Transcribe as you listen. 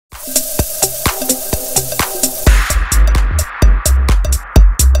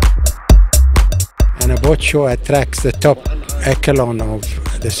boat show attracts the top echelon of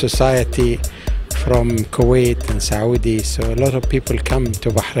the society from Kuwait and Saudi, so a lot of people come to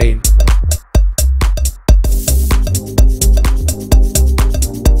Bahrain.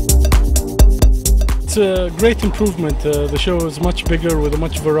 It's a great improvement. The show is much bigger with a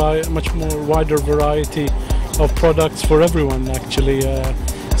much more wider variety of products for everyone, actually. I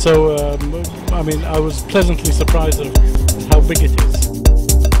mean, I was pleasantly surprised of how big it is.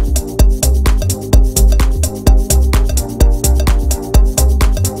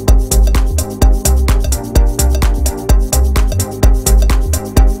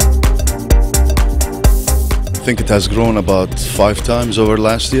 I think it has grown about 5 times over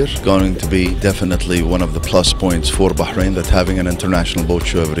last year. Going to be definitely one of the plus points for Bahrain, that having an international boat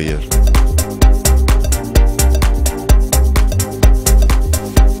show every year.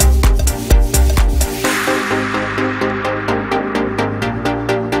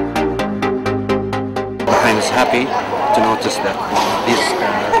 Bahrain is happy to notice that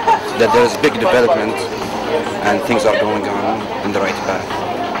that there is big development and things are going on in the right path.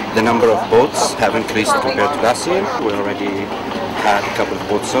 The number of boats have increased compared to last year. We already had a couple of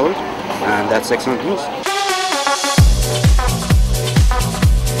boats sold, and that's excellent news.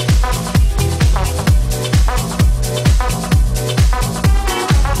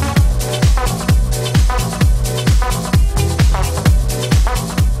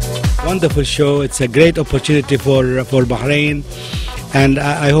 Wonderful show. It's a great opportunity for Bahrain, and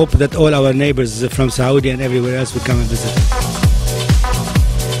I hope that all our neighbors from Saudi and everywhere else will come and visit.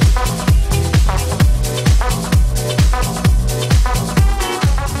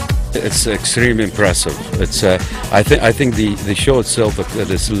 It's extremely impressive. It's I think the show itself,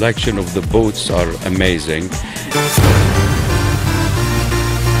 the selection of the boats are amazing.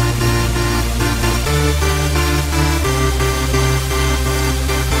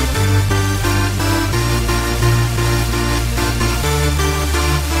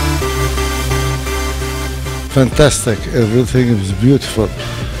 Fantastic. Everything is beautiful.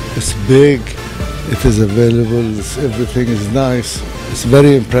 It's big. It is available. Everything is nice. It's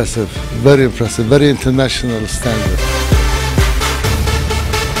very impressive, very international standard.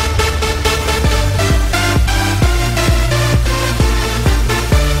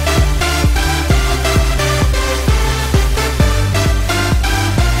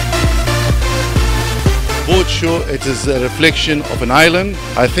 Boat show, it is a reflection of an island.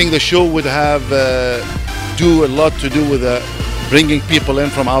 I think the show would have do a lot to do with bringing people in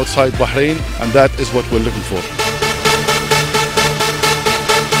from outside Bahrain, and that is what we're looking for.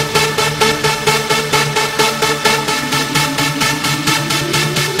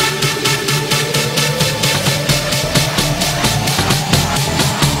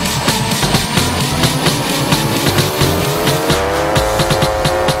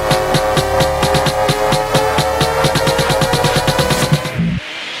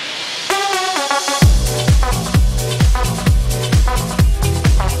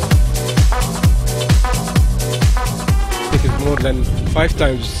 More than 5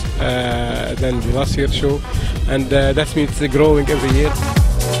 times than the last year's show, and that means it's growing every year.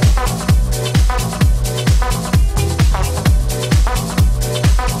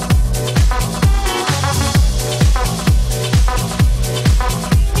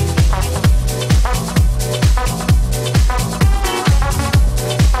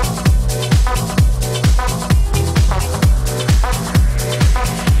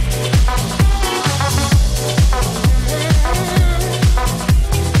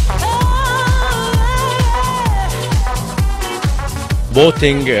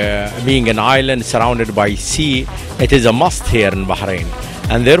 Boating, being an island surrounded by sea, it is a must here in Bahrain,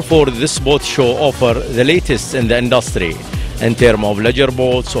 and therefore this boat show offers the latest in the industry in terms of leisure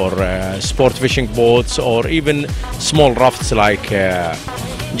boats or sport fishing boats, or even small rafts like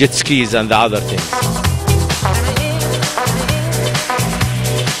jet skis and the other things.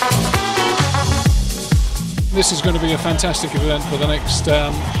 This is going to be a fantastic event for the next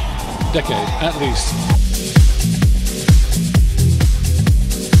decade at least.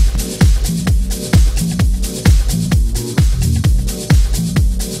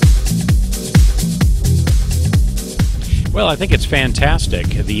 Well, I think it's fantastic.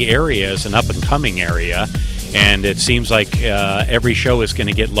 The area is an up-and-coming area, and it seems like every show is going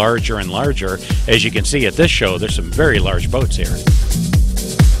to get larger and larger. As you can see at this show, there's some very large boats here.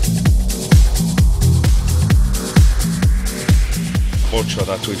 Boat show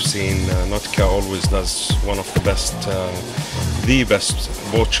that we've seen, Nautica always does one of the best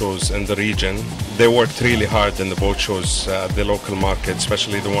boat shows in the region. They worked really hard in the boat shows at the local market,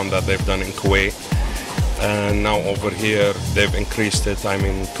 especially the one that they've done in Kuwait. And now over here, they've increased it. I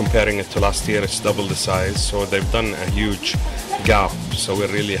mean, comparing it to last year, it's double the size. So they've done a huge gap. So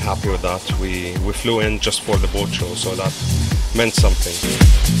we're really happy with that. We flew in just for the boat show, so that meant something.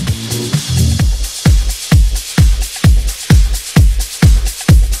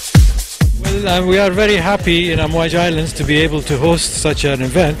 Well, we are very starry in Amouage Islands to be able to host such an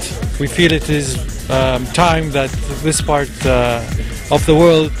event. We feel it is time that this part of the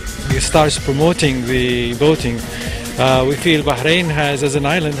world starts promoting the boating. We feel Bahrain has, as an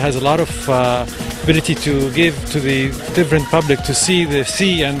island, has a lot of ability to give to the different public to see the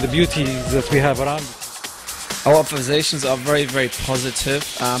sea and the beauty that we have around. Our observations are very, very positive.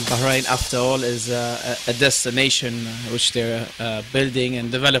 Bahrain, after all, is a destination which they're building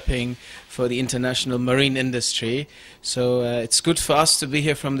and developing for the international marine industry. So it's good for us to be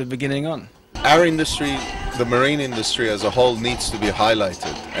here from the beginning on. Our industry, the marine industry as a whole, needs to be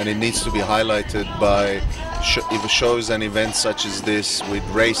highlighted, and it needs to be highlighted by shows and events such as this, with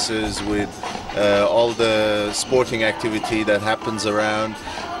races, with all the sporting activity that happens around.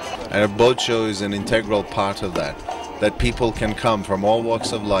 And a boat show is an integral part of that people can come from all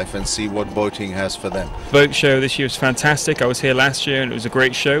walks of life and see what boating has for them. Boat show this year was fantastic. I was here last year and it was a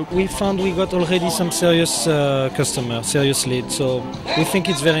great show. We found we got already some serious customers, serious leads, so we think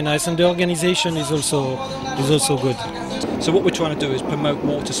it's very nice, and the organization is also good. So what we're trying to do is promote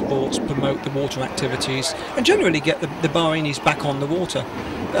water sports, promote the water activities, and generally get the Bahrainis back on the water.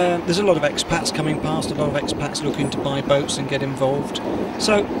 There's a lot of expats coming past, a lot of expats looking to buy boats and get involved.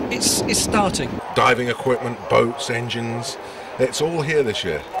 So it's starting. Diving equipment, boats, engines, it's all here this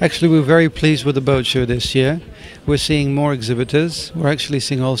year. Actually, we're very pleased with the boat show this year. We're seeing more exhibitors. We're actually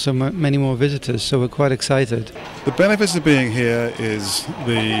seeing also many more visitors, so we're quite excited. The benefits of being here is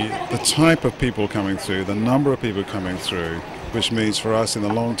the type of people coming through, the number of people coming through, which means for us in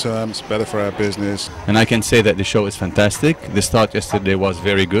the long term it's better for our business. And I can say that the show is fantastic. The start yesterday was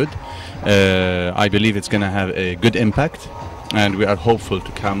very good. I believe it's going to have a good impact, and we are hopeful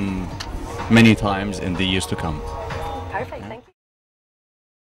to come many times in the years to come. Perfect, thank you.